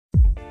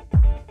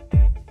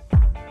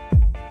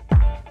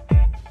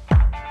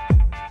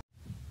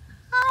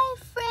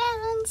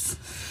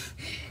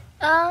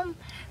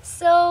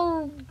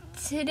So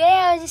today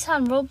I was just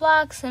on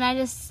Roblox and I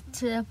just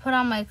put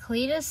on my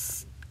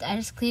Cletus. I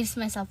just Cletus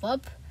myself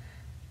up.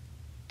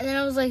 And then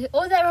I was like,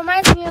 oh, that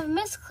reminds me of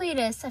Miss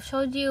Cletus. I've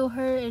showed you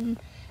her in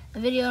a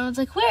video and I was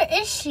like, where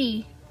is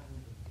she?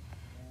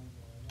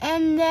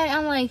 And then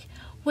I'm like,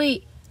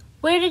 wait,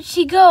 where did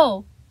she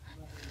go?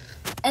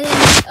 And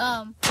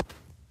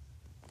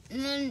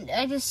then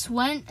I just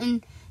went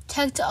and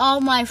checked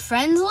all my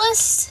friends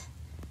list.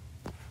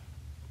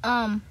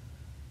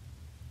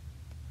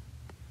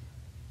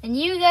 And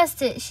you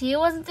guessed it, she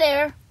wasn't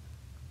there.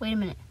 Wait a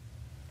minute.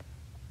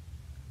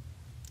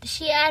 Did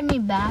she add me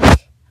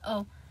back?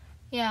 Oh,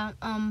 yeah,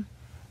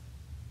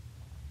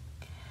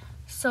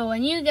 so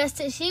when you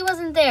guessed it, she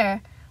wasn't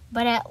there.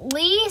 But at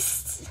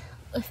least,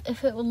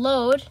 if it would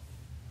load,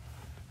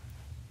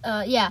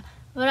 yeah.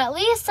 But at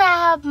least I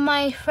have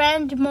my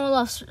friend Mo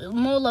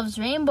Loves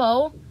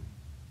Rainbow.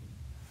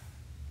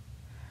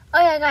 Oh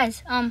yeah,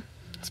 guys,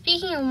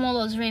 speaking of Mo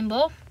Loves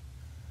Rainbow,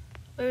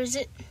 where is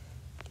it?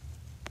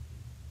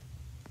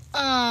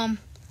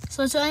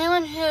 So to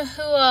anyone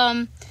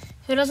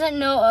who doesn't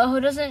know,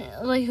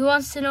 who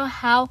wants to know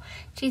how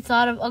she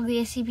thought of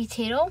Ugly SC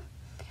Potato,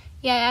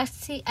 yeah,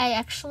 I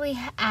actually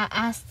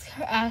asked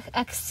her. I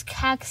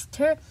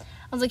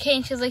was like, hey,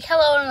 and she was like,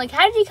 hello, and I'm like,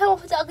 how did you come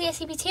up with the Ugly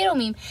SC Potato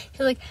meme? She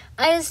was like,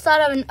 I just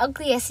thought of an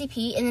ugly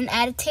SCP and then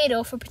added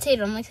tato for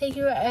potato. I'm like, thank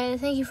you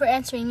for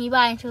answering me,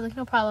 bye. And she was like,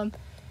 no problem.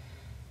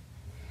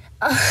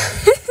 I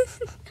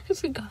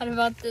forgot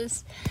about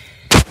this.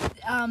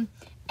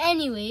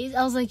 Anyways,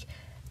 I was like,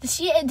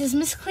 does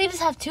Miss Cletus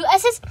have 2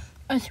 S's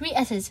or 3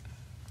 S's?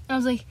 And I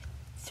was like,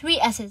 3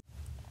 S's.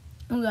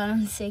 Oh god,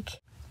 I'm sick.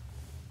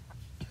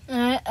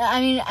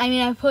 I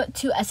mean, I put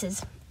 2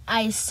 S's.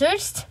 I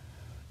searched,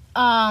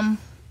 and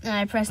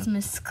I pressed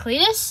Miss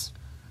Cletus.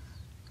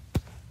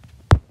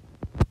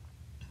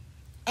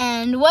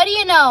 And what do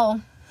you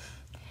know?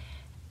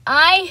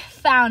 I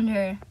found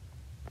her.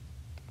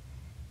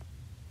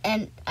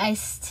 And I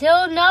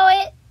still know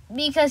it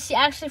because she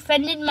actually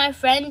friended my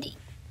friend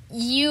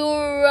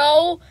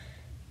Euro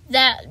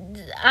that do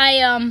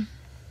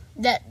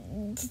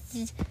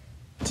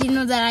you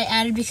know that I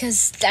added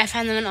because I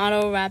found them in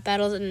auto rap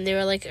battles and they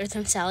were like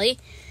Earthworm Sally.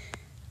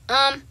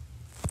 And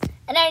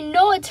I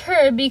know it's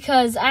her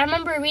because I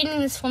remember reading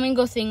this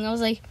flamingo thing. I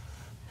was like,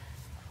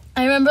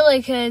 I remember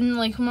like in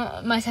like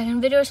my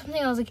second video or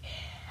something, I was like,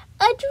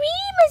 a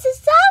dream is a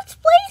soft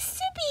place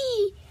to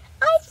be.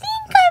 I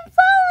think I'm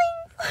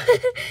falling. I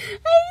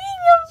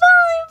think I'm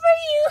falling for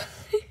you.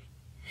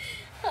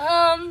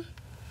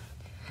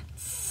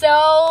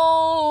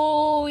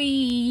 So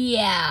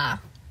yeah.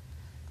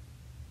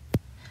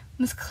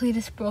 Miss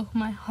Cletus broke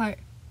my heart.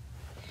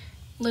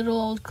 Little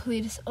old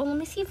Cletus. Oh, let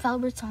me see if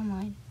Albert's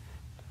online.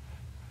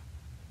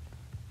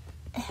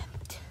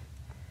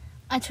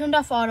 I turned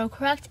off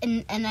autocorrect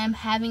and I'm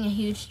having a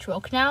huge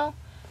stroke now.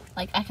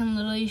 Like, I can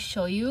literally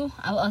show you.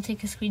 I'll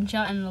take a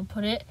screenshot and I'll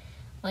put it.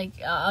 Like,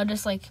 I'll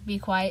just, like, be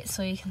quiet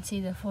so you can see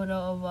the photo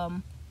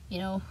of, you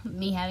know,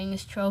 me having a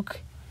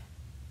stroke.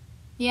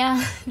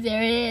 Yeah,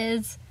 there it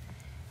is.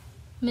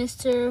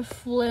 Mr.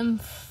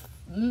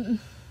 Flimflam.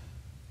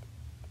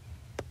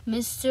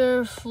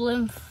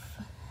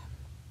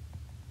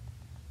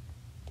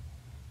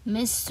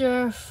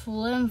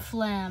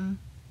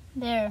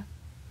 There.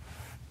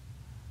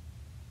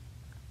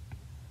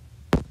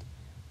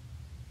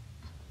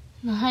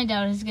 No, I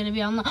doubt he's gonna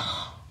be online.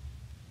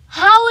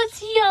 How is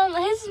he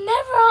online? He's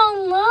never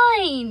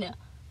online.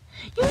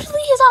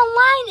 Usually he's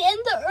online in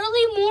the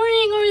early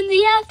morning or in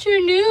the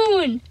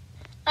afternoon.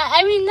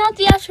 I mean, not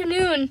the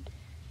afternoon.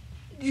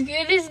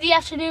 It is the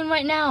afternoon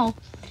right now.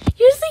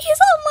 Usually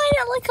he's online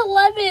at like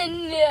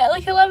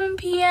 11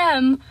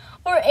 p.m.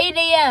 or 8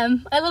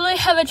 a.m. I literally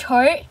have a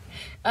chart.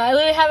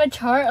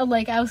 Of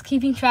like I was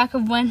keeping track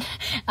of when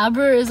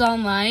Albert is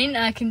online.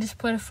 I can just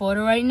put a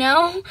photo right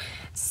now.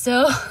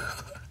 So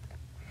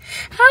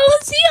how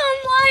is he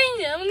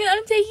online?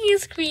 I'm taking a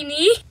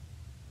screenie.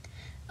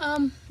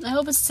 I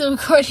hope it's still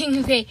recording.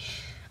 Okay.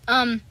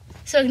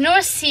 So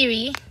ignore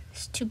Siri.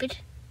 Stupid.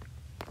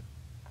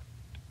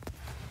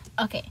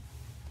 Okay.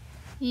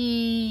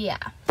 Yeah.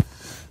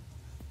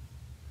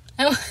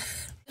 Did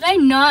I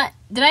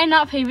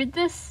not favorite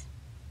this?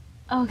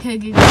 Okay,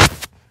 good.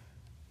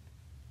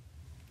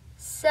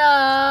 So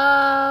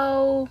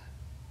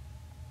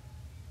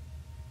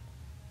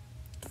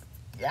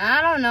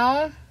I don't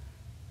know.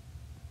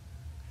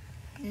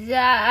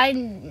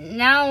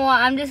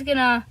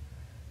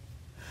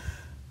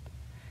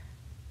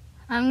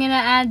 I'm gonna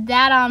add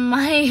that on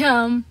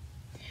my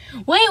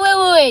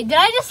Wait. Did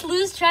I just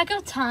lose track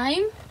of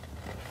time?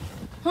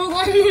 Hold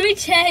on, let me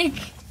check.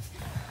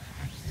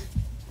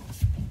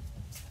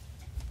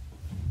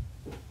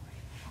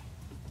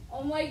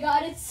 Oh my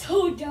god, it's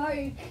so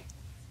dark.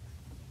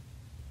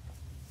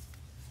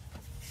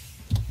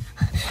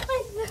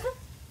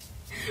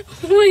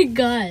 Oh my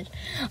god.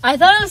 I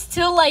thought it was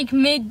still like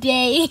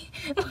midday,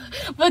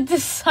 but the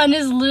sun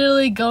is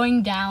literally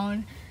going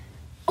down.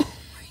 Oh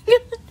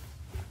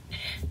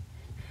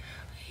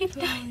my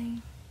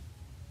god.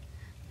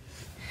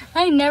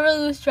 I never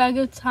lose track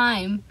of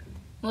time.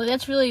 Well,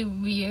 that's really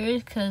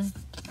weird because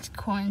it's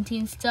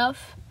quarantine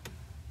stuff.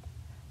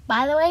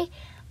 By the way,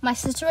 my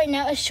sister right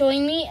now is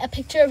showing me a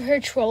picture of her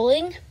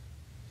trolling.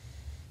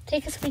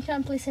 Take a screenshot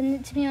and please send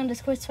it to me on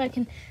Discord so I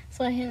can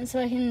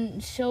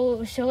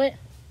show it.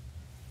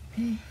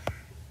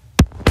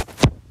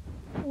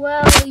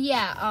 Well,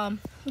 yeah,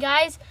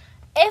 guys,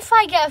 if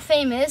I get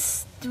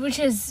famous, which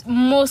is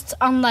most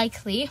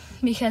unlikely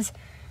because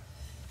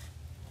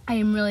I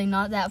am really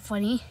not that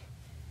funny.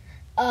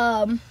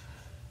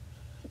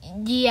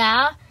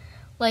 Yeah,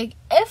 like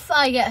if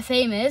I get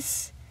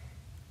famous,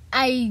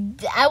 I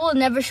will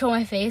never show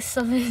my face,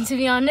 to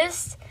be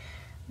honest.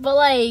 But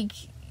like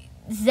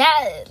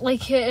that,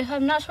 like if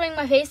I'm not showing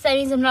my face, that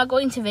means I'm not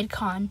going to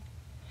VidCon.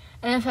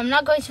 And if I'm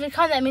not going to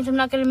VidCon, that means I'm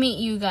not going to meet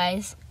you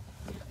guys.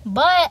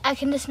 But I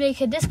can just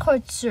make a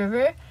Discord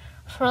server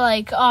for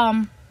like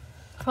all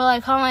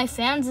my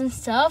fans and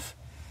stuff.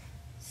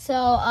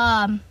 So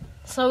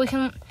we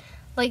can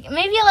like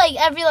maybe like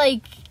every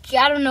like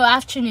I don't know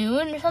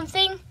afternoon or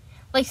something,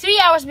 like 3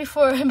 hours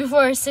before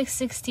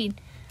 6:16.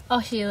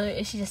 Oh, she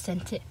just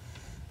sent it.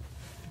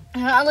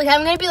 Like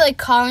I'm gonna be like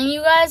calling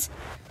you guys.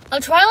 I'll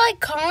try like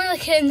calling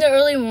like in the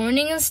early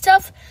morning and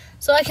stuff,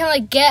 so I can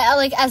like get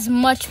like as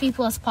much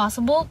people as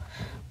possible.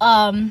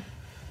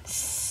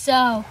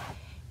 So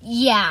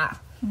yeah,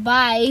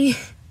 bye.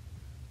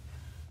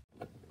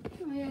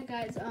 Oh yeah,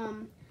 guys.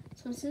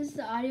 So since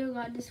the audio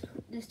got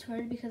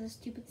distorted because of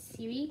stupid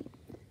Siri,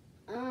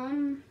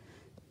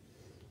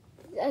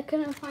 I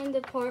couldn't find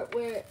the part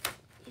where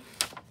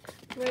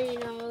you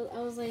know I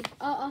was like,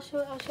 oh, I'll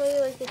show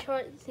you like the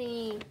chart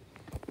thingy.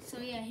 So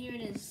yeah, here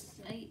it is.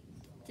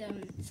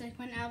 It's like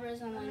when Albert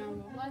is online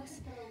on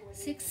Roblox,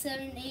 6,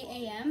 7, 8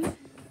 a.m.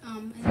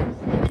 And then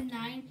 7,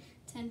 9,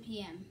 10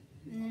 p.m.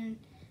 And then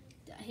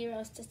here I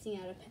was testing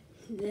out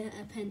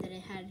a pen that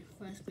I had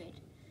 4th grade.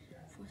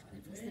 4th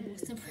grade was the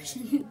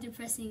most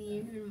depressing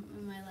year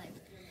in my life.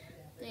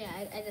 But yeah,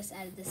 I just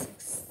added the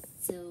 6.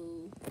 So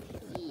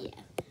yeah,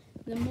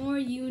 the more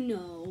you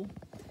know.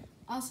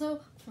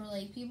 Also, for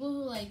like people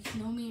who like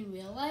know me in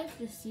real life,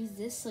 just use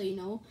this so you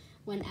know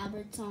when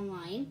Albert's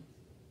online.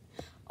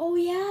 Oh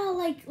yeah,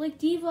 like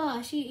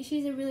Diva,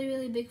 she's a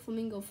really big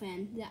Flamingo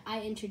fan. That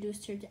I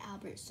introduced her to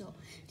Albert, so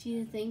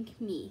she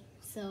thanked me.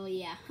 So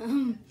yeah,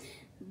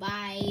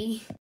 bye.